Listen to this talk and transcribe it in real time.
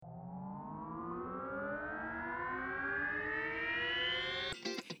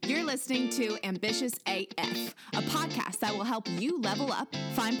listening to Ambitious AF, a podcast that will help you level up,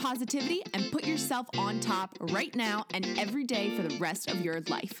 find positivity, and put yourself on top right now and every day for the rest of your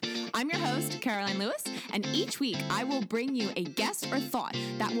life. I'm your host, Caroline Lewis, and each week I will bring you a guest or thought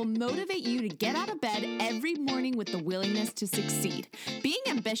that will motivate you to get out of bed every morning with the willingness to succeed. Being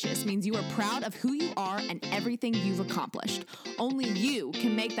ambitious means you are proud of who you are and everything you've accomplished. Only you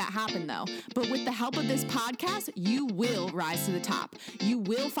can make that happen, though. But with the help of this podcast, you will rise to the top. You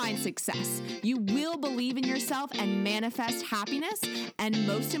will find success. You will believe in yourself and manifest happiness. And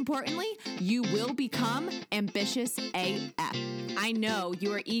most importantly, you will become ambitious AF. I know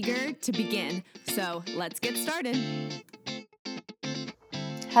you are eager to begin, so let's get started.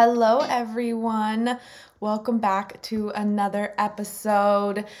 Hello, everyone. Welcome back to another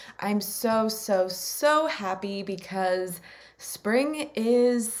episode. I'm so happy because spring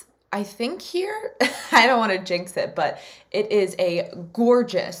is, I think, here. I don't want to jinx it, but it is a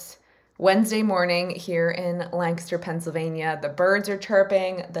gorgeous Wednesday morning here in Lancaster, Pennsylvania. The birds are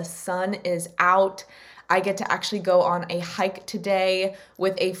chirping. The sun is out. I get to actually go on a hike today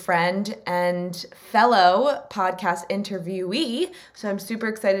with a friend and fellow podcast interviewee. So I'm super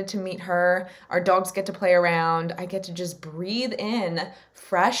excited to meet her. Our dogs get to play around. I get to just breathe in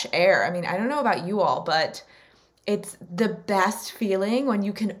fresh air. I mean, I don't know about you all, but it's the best feeling when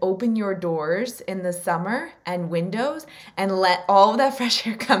you can open your doors in the summer and windows and let all of that fresh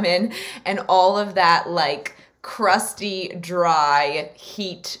air come in and all of that like crusty, dry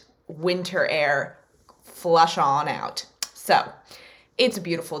heat winter air flush on out. So it's a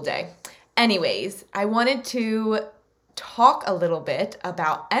beautiful day. Anyways, I wanted to talk a little bit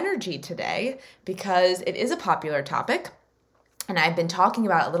about energy today because it is a popular topic. And I've been talking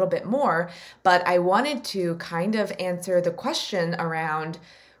about it a little bit more, but I wanted to kind of answer the question around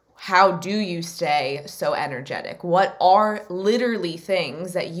how do you stay so energetic? What are literally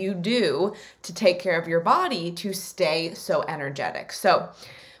things that you do to take care of your body to stay so energetic? So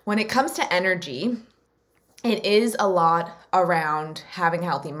when it comes to energy, it is a lot around having a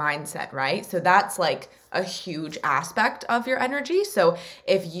healthy mindset, right? So that's like a huge aspect of your energy. So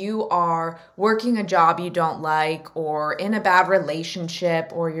if you are working a job you don't like, or in a bad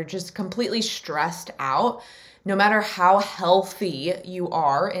relationship, or you're just completely stressed out, no matter how healthy you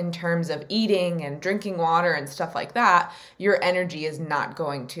are in terms of eating and drinking water and stuff like that, your energy is not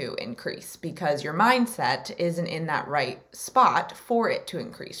going to increase because your mindset isn't in that right spot for it to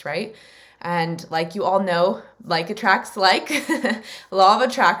increase, right? And like you all know, like attracts like, law of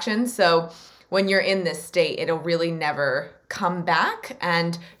attraction. So when you're in this state, it'll really never come back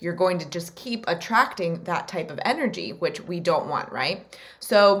and you're going to just keep attracting that type of energy, which we don't want, right?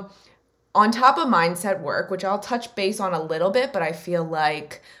 So on top of mindset work, which I'll touch base on a little bit, but I feel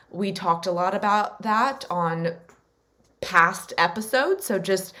like we talked a lot about that on past episodes. So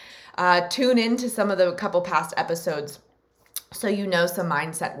just tune into some of the couple past episodes so you know some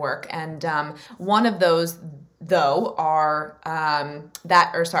mindset work. And one of those though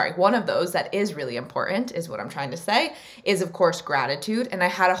one of those that is really important is what I'm trying to say is of course gratitude. And I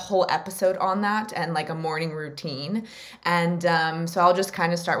had a whole episode on that and like a morning routine. And so I'll just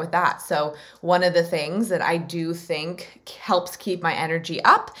kind of start with that. So one of the things that I do think helps keep my energy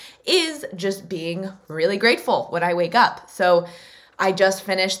up is just being really grateful when I wake up. So I just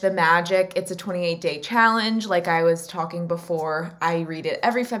finished the Magic. It's a 28-day challenge. Like I was talking before, I read it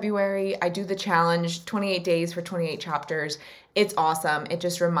every February. I do the challenge, 28 days for 28 chapters. It's awesome. It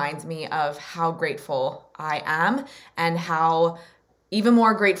just reminds me of how grateful I am and how even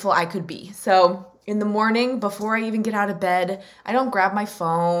more grateful I could be. So in the morning, before I even get out of bed, I don't grab my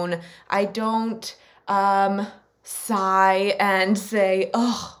phone. I don't sigh and say,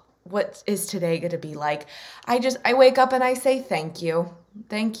 oh, what is today going to be like? I wake up and I say, thank you.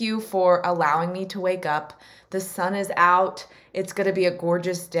 Thank you for allowing me to wake up. The sun is out. It's going to be a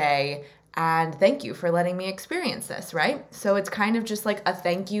gorgeous day. And thank you for letting me experience this, right? So it's kind of just like a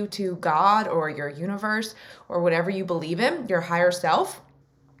thank you to God or your universe or whatever you believe in, your higher self.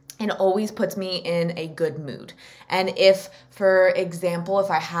 It always puts me in a good mood. And if, for example, if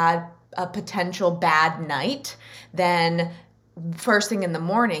I had a potential bad night, then first thing in the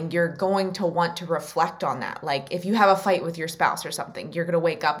morning, you're going to want to reflect on that. Like if you have a fight with your spouse or something, you're going to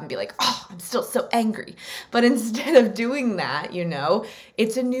wake up and be like, oh, I'm still so angry. But instead of doing that,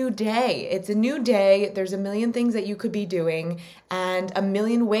 it's a new day. It's a new day. There's a million things that you could be doing and a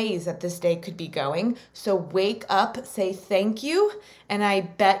million ways that this day could be going. So wake up, say thank you. And I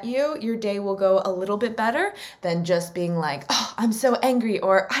bet you your day will go a little bit better than just being like, oh, I'm so angry,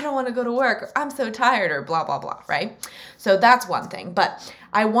 or I don't want to go to work, or I'm so tired, or blah, blah, blah, right? So that's one thing. But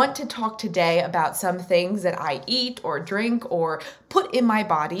I want to talk today about some things that I eat or drink or put in my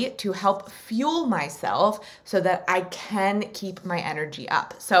body to help fuel myself so that I can keep my energy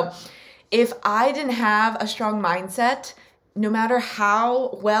up. So if I didn't have a strong mindset, no matter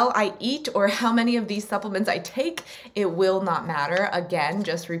how well I eat or how many of these supplements I take, it will not matter. Again,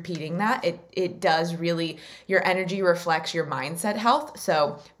 just repeating that, it does really, your energy reflects your mindset health.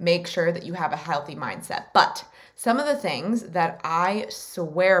 So make sure that you have a healthy mindset. But some of the things that I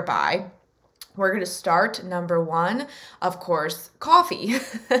swear by, we're going to start number one, of course, coffee.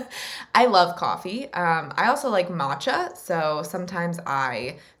 I love coffee. I also like matcha, so sometimes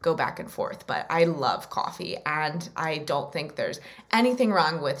I go back and forth, but I love coffee and I don't think there's anything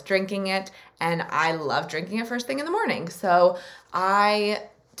wrong with drinking it. And I love drinking it first thing in the morning. So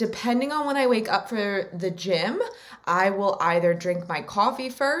depending on when I wake up for the gym, I will either drink my coffee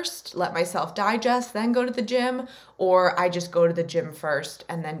first, let myself digest, then go to the gym, or I just go to the gym first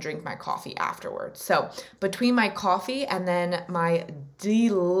and then drink my coffee afterwards. So between my coffee and then my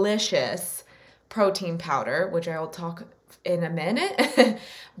delicious protein powder, which I will talk in a minute,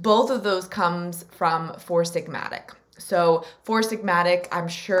 both of those comes from Four Sigmatic. So Four Sigmatic, I'm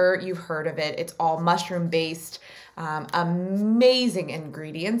sure you've heard of it. It's all mushroom based. Amazing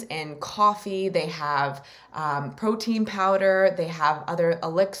ingredients in coffee. They have protein powder. They have other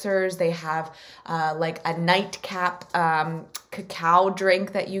elixirs. They have like a nightcap cacao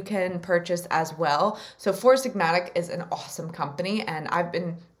drink that you can purchase as well. So Four Sigmatic is an awesome company, and I've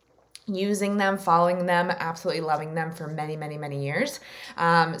been using them, following them, absolutely loving them for many, many, many years.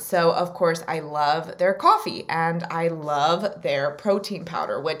 So of course I love their coffee and I love their protein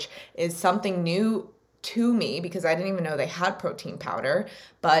powder, which is something new to me because I didn't even know they had protein powder,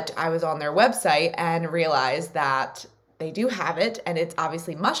 but I was on their website and realized that they do have it, and it's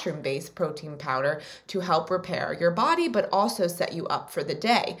obviously mushroom-based protein powder to help repair your body, but also set you up for the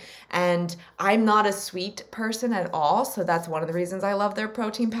day. And I'm not a sweet person at all, so that's one of the reasons I love their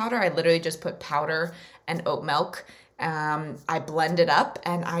protein powder. I literally just put powder and oat milk. I blend it up,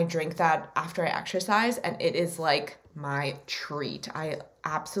 and I drink that after I exercise, and it is like my treat. I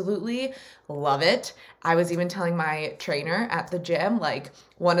absolutely love it. I was even telling my trainer at the gym, like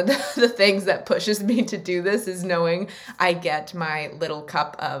one of the things that pushes me to do this is knowing I get my little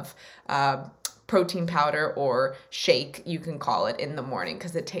cup of protein powder or shake, you can call it, in the morning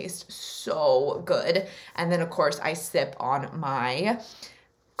because it tastes so good. And then of course I sip on my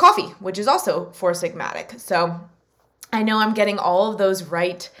coffee, which is also Four Sigmatic. So I know I'm getting all of those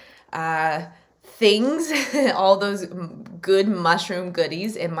right things, all those good mushroom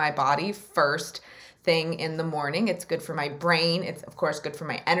goodies in my body first thing in the morning. It's good for my brain. It's of course good for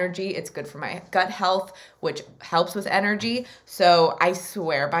my energy. It's good for my gut health, which helps with energy. So I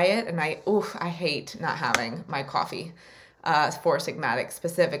swear by it, and I hate not having my coffee. Four Sigmatic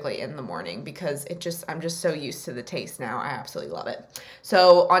specifically in the morning because I'm just so used to the taste now. I absolutely love it.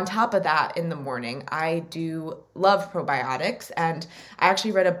 So on top of that, in the morning, I do love probiotics, and I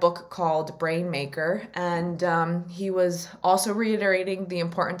actually read a book called Brain Maker, and he was also reiterating the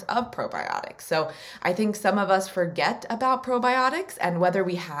importance of probiotics. So I think some of us forget about probiotics, and whether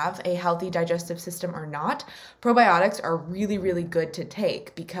we have a healthy digestive system or not, probiotics are really, really good to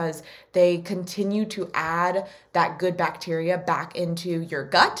take because they continue to add that good bacteria back into your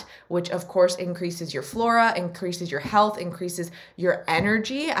gut, which of course increases your flora, increases your health, increases your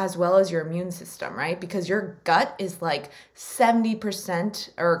energy, as well as your immune system, right? Because your gut is like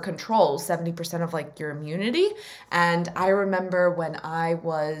 70% or controls 70% of like your immunity. And I remember when I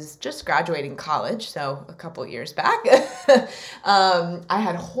was just graduating college, so a couple years back, I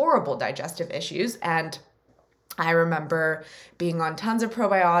had horrible digestive issues, and I remember being on tons of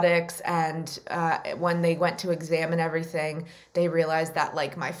probiotics, and when they went to examine everything, they realized that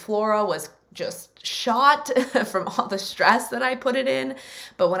like my flora was just shot from all the stress that I put it in.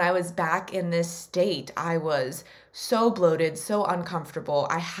 But when I was back in this state, I was so bloated, so uncomfortable.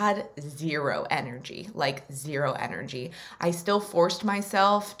 I had zero energy, like zero energy. I still forced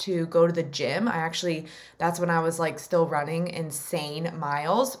myself to go to the gym. That's when I was like still running insane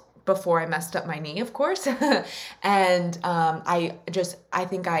miles before I messed up my knee, of course. And I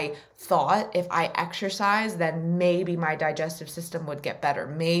think I thought if I exercise, then maybe my digestive system would get better.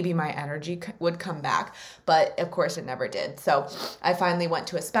 Maybe my energy would come back. But of course it never did. So I finally went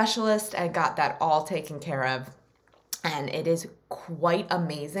to a specialist and got that all taken care of. And it is quite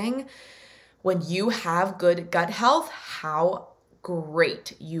amazing when you have good gut health, how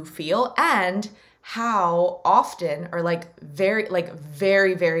great you feel, and how often, or very,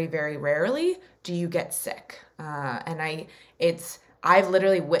 very, very rarely do you get sick. I've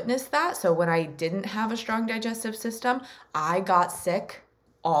literally witnessed that. So when I didn't have a strong digestive system, I got sick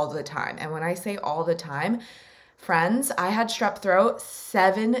all the time. And when I say all the time, friends, I had strep throat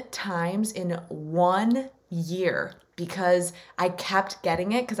 7 times in 1 year because I kept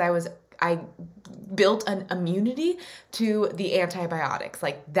getting it because I built an immunity to the antibiotics.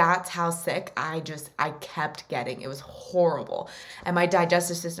 Like that's how sick I kept getting. It was horrible. And my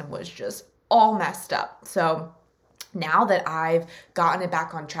digestive system was just all messed up. So now that I've gotten it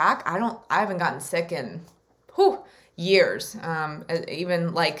back on track, I haven't gotten sick in years.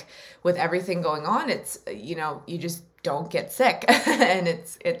 Even like with everything going on, it's, you just don't get sick and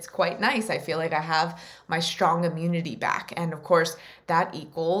it's quite nice. I feel like I have my strong immunity back. And of course that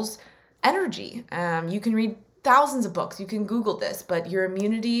equals energy. You can read thousands of books. You can Google this, but your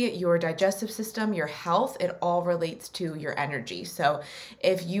immunity, your digestive system, your health, it all relates to your energy. So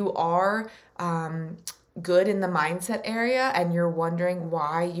if you are, good in the mindset area and you're wondering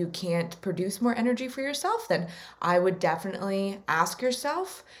why you can't produce more energy for yourself, then I would definitely ask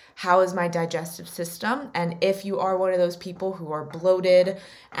yourself, how is my digestive system? And if you are one of those people who are bloated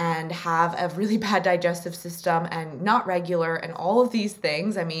and have a really bad digestive system and not regular and all of these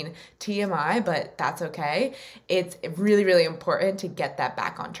things, I mean, TMI, but that's okay. It's really, really important to get that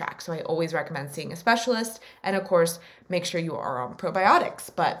back on track. So I always recommend seeing a specialist. And of course, make sure you are on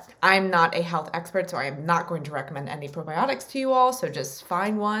probiotics. But I'm not a health expert, so I am not going to recommend any probiotics to you all. So just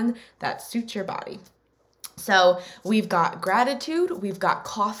find one that suits your body. So we've got gratitude, we've got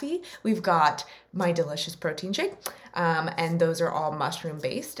coffee, we've got my delicious protein shake, and those are all mushroom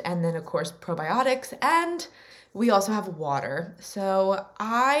based. And then of course probiotics, and we also have water. So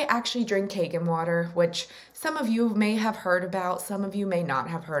I actually drink Kangen water, which some of you may have heard about, some of you may not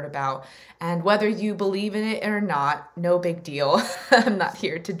have heard about. And whether you believe in it or not, no big deal. I'm not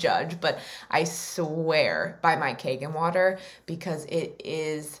here to judge, but I swear by my Kangen water because it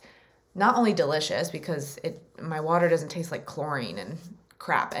is not only delicious because my water doesn't taste like chlorine and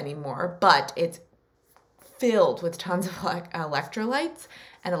crap anymore, but it's filled with tons of electrolytes,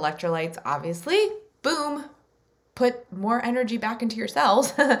 and electrolytes obviously, boom, put more energy back into your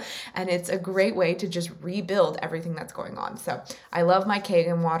cells. And it's a great way to just rebuild everything that's going on. So I love my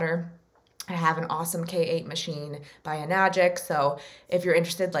Kangen water. I have an awesome K8 machine by Enagic. So if you're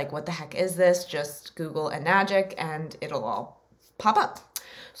interested, like what the heck is this? Just Google Enagic and it'll all pop up.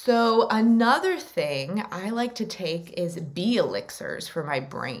 So another thing I like to take is bee elixirs for my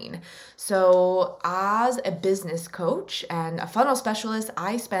brain. So as a business coach and a funnel specialist,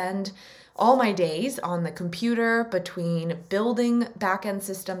 I spend all my days on the computer between building back-end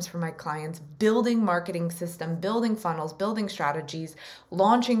systems for my clients, building marketing system, building funnels, building strategies,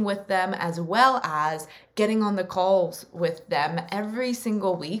 launching with them, as well as getting on the calls with them every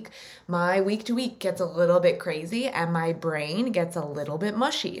single week. My week to week gets a little bit crazy and my brain gets a little bit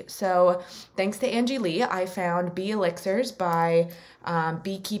mushy. So thanks to Angie Lee, I found Bee Elixirs by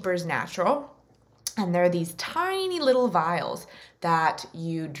Beekeepers Natural. And they're these tiny little vials that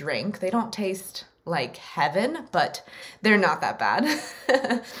you drink. They don't taste like heaven, but they're not that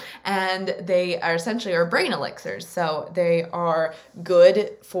bad. And they are essentially our brain elixirs. So they are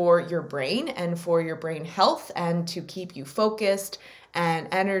good for your brain and for your brain health and to keep you focused and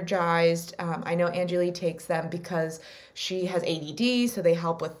energized. I know Angie Lee takes them because she has ADD, so they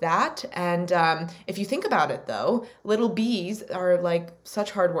help with that. And if you think about it though, little bees are like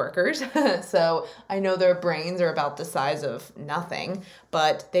such hard workers. So I know their brains are about the size of nothing,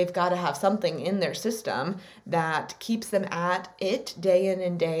 but they've got to have something in their system that keeps them at it day in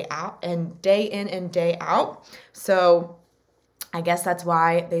and day out. So I guess that's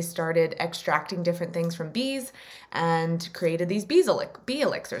why they started extracting different things from bees and created these bee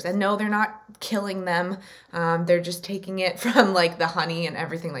elixirs. And no, they're not killing them. They're just taking it from like the honey and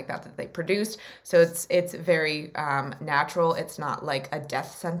everything like that they produced. So it's very natural. It's not like a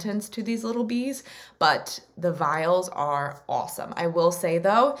death sentence to these little bees, but the vials are awesome. I will say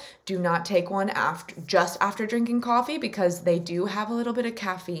though, do not take one just after drinking coffee because they do have a little bit of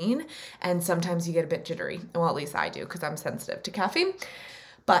caffeine and sometimes you get a bit jittery. Well, at least I do because I'm sensitive to caffeine.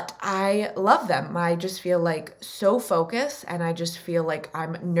 But I love them. I just feel like so focused and I just feel like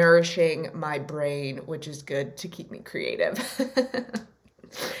I'm nourishing my brain, which is good to keep me creative.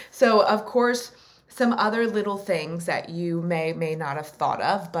 So of course, some other little things that you may not have thought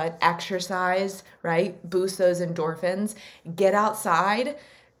of, but exercise, right? Boost those endorphins. Get outside.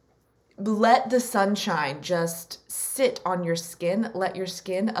 Let the sunshine just sit on your skin. Let your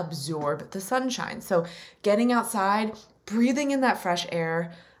skin absorb the sunshine. So getting outside, breathing in that fresh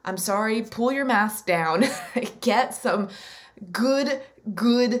air. I'm sorry, pull your mask down. Get some good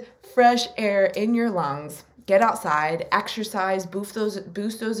fresh air in your lungs. Get outside, exercise, boost those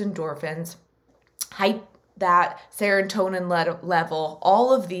endorphins. that serotonin level.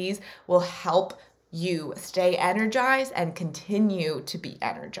 All of these will help you stay energized and continue to be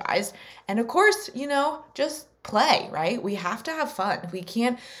energized. And of course, just play, right? We have to have fun. We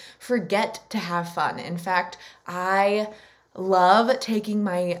can't forget to have fun. In fact, I love taking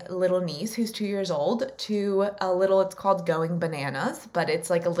my little niece, who's 2 years old, to it's called Going Bananas, but it's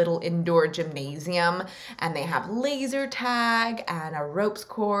like a little indoor gymnasium, and they have laser tag and a ropes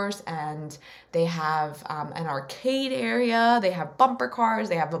course, and they have an arcade area, they have bumper cars,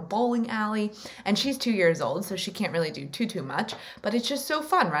 they have a bowling alley, and she's 2 years old, so she can't really do too much, but it's just so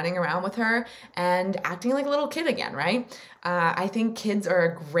fun running around with her and acting like a little kid again, right? I think kids are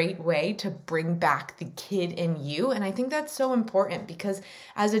a great way to bring back the kid in you. And I think that's so important because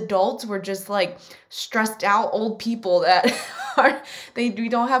as adults, we're just like stressed out old people that we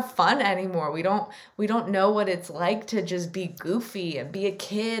don't have fun anymore. We don't know what it's like to just be goofy and be a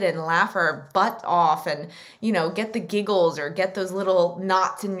kid and laugh our butt off and, get the giggles or get those little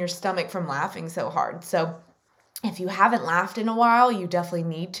knots in your stomach from laughing so hard. So if you haven't laughed in a while, you definitely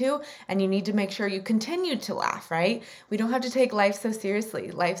need to, and you need to make sure you continue to laugh, right? We don't have to take life so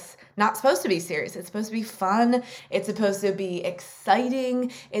seriously. Life's not supposed to be serious. It's supposed to be fun. It's supposed to be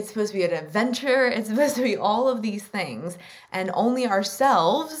exciting. It's supposed to be an adventure. It's supposed to be all of these things, and only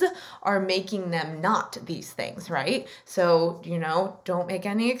ourselves are making them not these things, right? So, don't make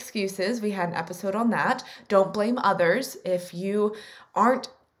any excuses. We had an episode on that. Don't blame others if you aren't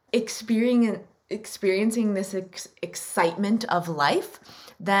experiencing this excitement of life.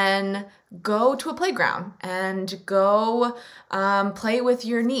 Then go to a playground and go play with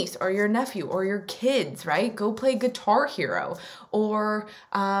your niece or your nephew or your kids, right? Go play Guitar Hero. Or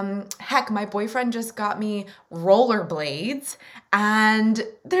heck, my boyfriend just got me rollerblades, and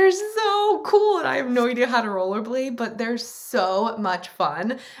they're so cool. And I have no idea how to rollerblade, but they're so much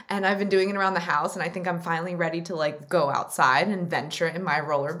fun. And I've been doing it around the house, and I think I'm finally ready to go outside and venture in my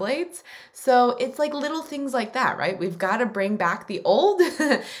rollerblades. So it's like little things like that, right? We've got to bring back the old,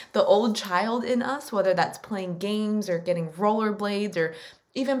 the old child in us, whether that's playing games or getting rollerblades or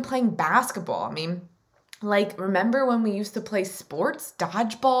even playing basketball. I mean, remember when we used to play sports,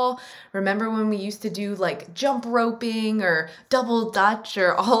 dodgeball? Remember when we used to do jump roping or double dutch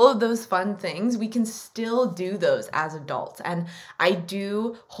or all of those fun things? We can still do those as adults. And I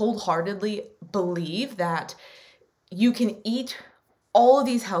do wholeheartedly believe that you can eat all of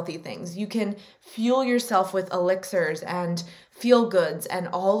these healthy things. You can fuel yourself with elixirs and feel goods and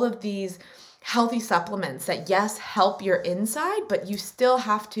all of these healthy supplements that, yes, help your inside, but you still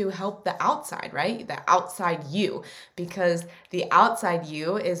have to help the outside, right? The outside you, because the outside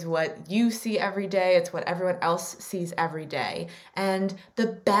you is what you see every day. It's what everyone else sees every day. And the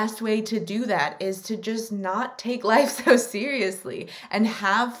best way to do that is to just not take life so seriously and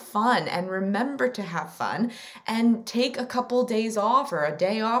have fun, and remember to have fun, and take a couple days off or a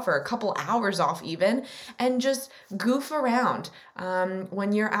day off or a couple hours off even, and just goof around.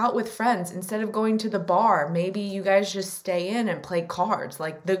 When you're out with friends, instead of going to the bar, maybe you guys just stay in and play cards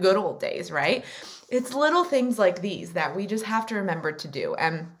like the good old days, right? It's little things like these that we just have to remember to do.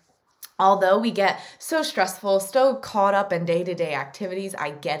 And although we get so stressful, so caught up in day-to-day activities,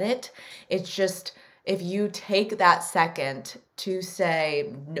 I get it. It's just, if you take that second to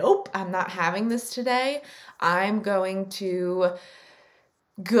say, nope, I'm not having this today, I'm going to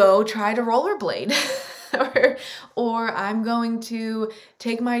go try to rollerblade. or I'm going to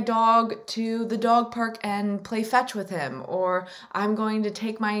take my dog to the dog park and play fetch with him, or I'm going to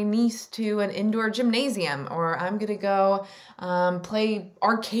take my niece to an indoor gymnasium, or I'm going to go play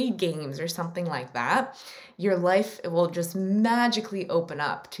arcade games or something like that. Your life will just magically open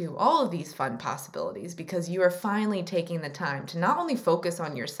up to all of these fun possibilities because you are finally taking the time to not only focus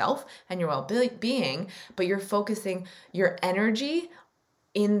on yourself and your well-being, but you're focusing your energy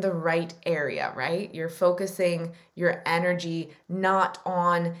in the right area, right? You're focusing your energy not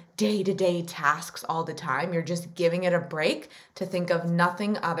on day-to-day tasks all the time. You're just giving it a break to think of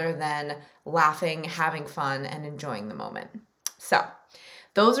nothing other than laughing, having fun, and enjoying the moment. So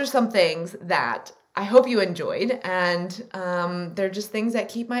those are some things that I hope you enjoyed, and they're just things that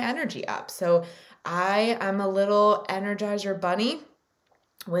keep my energy up. So I am a little Energizer bunny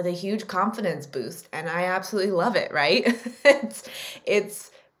with a huge confidence boost, and I absolutely love it, right? it's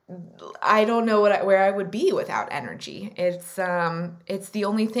I don't know where I would be without energy. It's the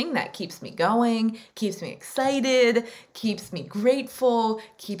only thing that keeps me going, keeps me excited, keeps me grateful,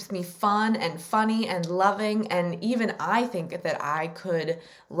 keeps me fun and funny and loving, and even I think that I could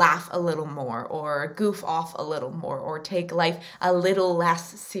laugh a little more or goof off a little more or take life a little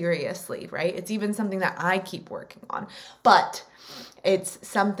less seriously, right? It's even something that I keep working on. But it's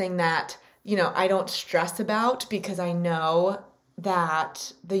something that I don't stress about, because I know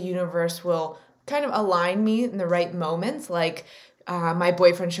that the universe will kind of align me in the right moments. Like my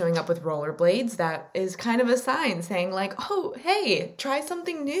boyfriend showing up with rollerblades, that is kind of a sign saying like, oh, hey, try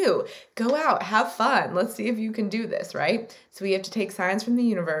something new. Go out, have fun. Let's see if you can do this, right? So we have to take signs from the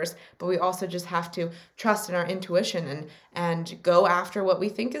universe, but we also just have to trust in our intuition and go after what we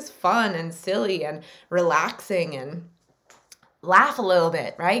think is fun and silly and relaxing, and laugh a little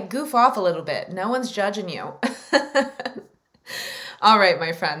bit, right? Goof off a little bit. No one's judging you. All right,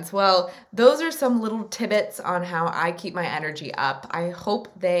 my friends. Well, those are some little tidbits on how I keep my energy up. I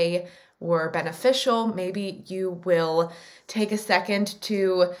hope they were beneficial. Maybe you will take a second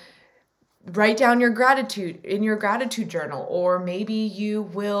to write down your gratitude in your gratitude journal, or maybe you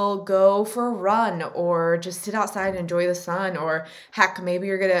will go for a run or just sit outside and enjoy the sun, or heck, maybe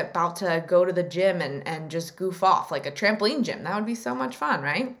you're about to go to the gym and just goof off, like a trampoline gym. That would be so much fun,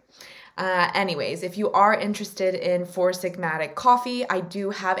 right? Anyways, if you are interested in Four Sigmatic coffee, I do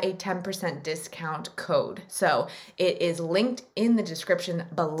have a 10% discount code. So it is linked in the description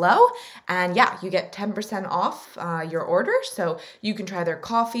below. And yeah, you get 10% off your order. So you can try their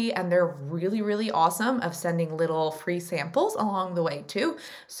coffee, and they're really, really awesome of sending little free samples along the way too.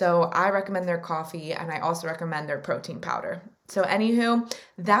 So I recommend their coffee, and I also recommend their protein powder. So anywho,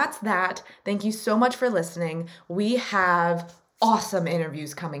 that's that. Thank you so much for listening. We have awesome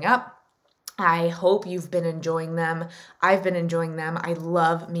interviews coming up. I hope you've been enjoying them. I've been enjoying them. I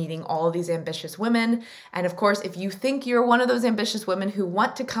love meeting all of these ambitious women. And of course, if you think you're one of those ambitious women who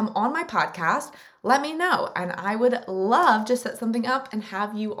want to come on my podcast, let me know. And I would love to set something up and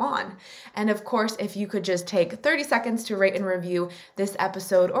have you on. And of course, if you could just take 30 seconds to rate and review this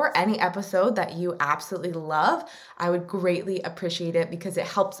episode or any episode that you absolutely love, I would greatly appreciate it, because it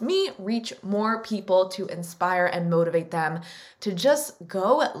helps me reach more people to inspire and motivate them to just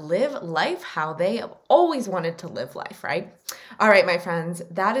go live life how they have always wanted to live life, right? All right, my friends,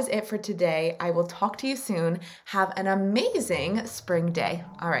 that is it for today. I will talk to you soon. Have an amazing spring day.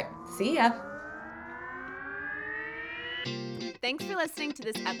 All right, see ya. Thanks for listening to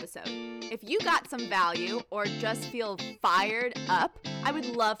this episode. If you got some value or just feel fired up, I would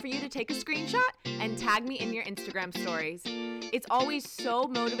love for you to take a screenshot and tag me in your Instagram stories. It's always so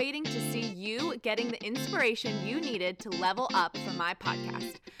motivating to see you getting the inspiration you needed to level up for my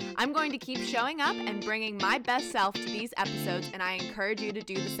podcast. I'm going to keep showing up and bringing my best self to these episodes, and I encourage you to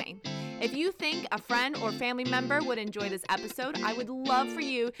do the same. If you think a friend or family member would enjoy this episode, I would love for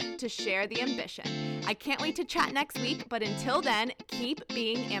you to share the ambition. I can't wait to chat next week, but until then, keep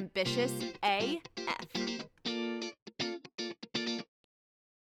being ambitious AF.